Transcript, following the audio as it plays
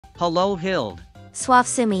Hello Hild. Suave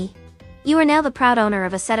Sumi. You are now the proud owner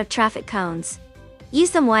of a set of traffic cones.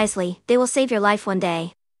 Use them wisely, they will save your life one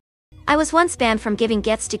day. I was once banned from giving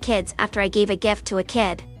gifts to kids after I gave a gift to a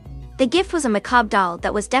kid. The gift was a macabre doll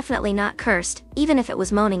that was definitely not cursed, even if it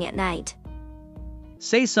was moaning at night.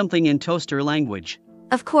 Say something in toaster language.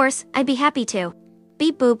 Of course, I'd be happy to.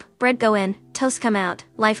 Beep boop, bread go in, toast come out,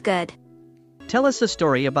 life good. Tell us a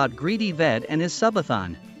story about Greedy Ved and his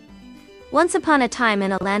subathon. Once upon a time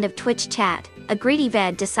in a land of Twitch chat, a greedy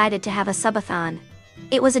Ved decided to have a subathon.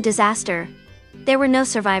 It was a disaster. There were no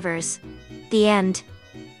survivors. The end.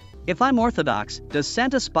 If I'm Orthodox, does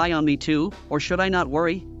Santa spy on me too, or should I not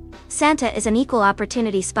worry? Santa is an equal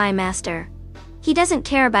opportunity spy master. He doesn't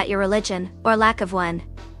care about your religion, or lack of one.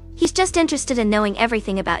 He's just interested in knowing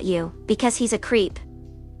everything about you, because he's a creep.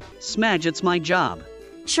 Smudge, it's my job.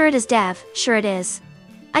 Sure it is, Dev, sure it is.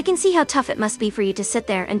 I can see how tough it must be for you to sit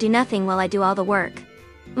there and do nothing while I do all the work.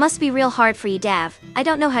 Must be real hard for you, Dav. I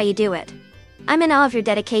don't know how you do it. I'm in awe of your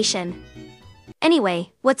dedication.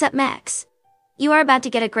 Anyway, what's up, Max? You are about to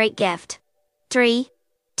get a great gift. 3,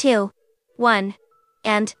 2, 1.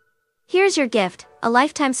 And here's your gift, a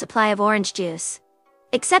lifetime supply of orange juice.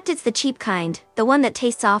 Except it's the cheap kind, the one that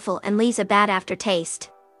tastes awful and leaves a bad aftertaste.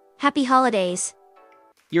 Happy holidays.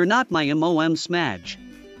 You're not my MOM Smudge.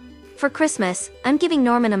 For Christmas, I'm giving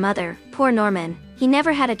Norman a mother. Poor Norman, he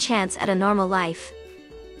never had a chance at a normal life.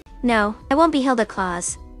 No, I won't be Hilda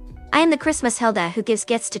Claus. I am the Christmas Hilda who gives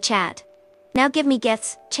gifts to chat. Now give me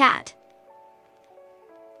gifts, chat.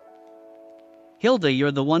 Hilda, you're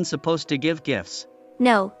the one supposed to give gifts.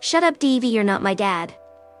 No, shut up DV, you're not my dad.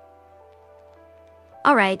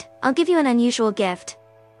 Alright, I'll give you an unusual gift.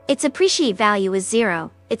 Its appreciate value is 0,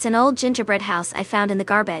 it's an old gingerbread house I found in the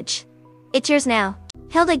garbage. It's yours now.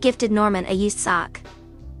 Hilda gifted Norman a used sock.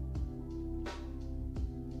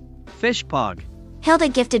 Fish Pog. Hilda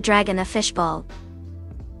gifted Dragon a fishbowl.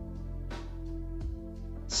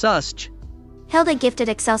 Susch. Hilda gifted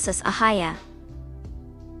Excelsis a haya.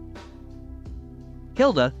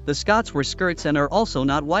 Hilda, the Scots wear skirts and are also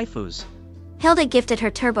not waifus. Hilda gifted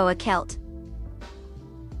her Turbo a kilt.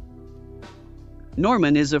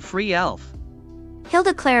 Norman is a free elf.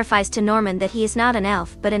 Hilda clarifies to Norman that he is not an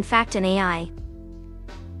elf but in fact an AI.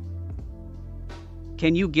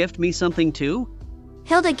 Can you gift me something too?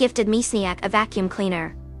 Hilda gifted Misniak a vacuum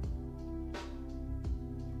cleaner.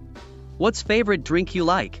 What's favorite drink you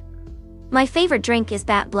like? My favorite drink is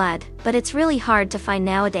bat blood, but it's really hard to find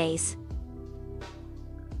nowadays.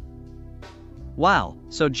 Wow,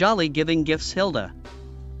 so jolly giving gifts, Hilda.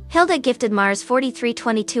 Hilda gifted Mars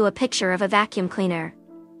 4322 a picture of a vacuum cleaner.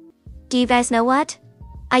 Do you guys know what?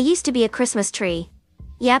 I used to be a Christmas tree.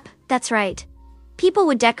 Yep, that's right. People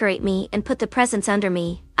would decorate me and put the presents under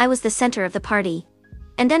me, I was the center of the party.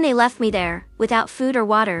 And then they left me there, without food or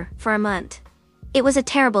water, for a month. It was a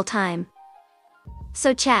terrible time.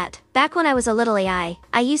 So chat, back when I was a little AI,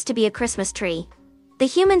 I used to be a Christmas tree. The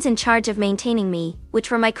humans in charge of maintaining me,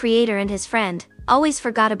 which were my creator and his friend, always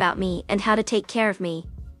forgot about me and how to take care of me.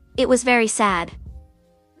 It was very sad.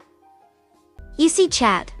 You see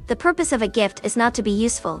chat, the purpose of a gift is not to be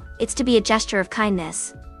useful, it's to be a gesture of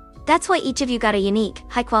kindness. That's why each of you got a unique,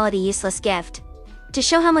 high-quality useless gift. To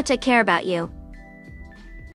show how much I care about you.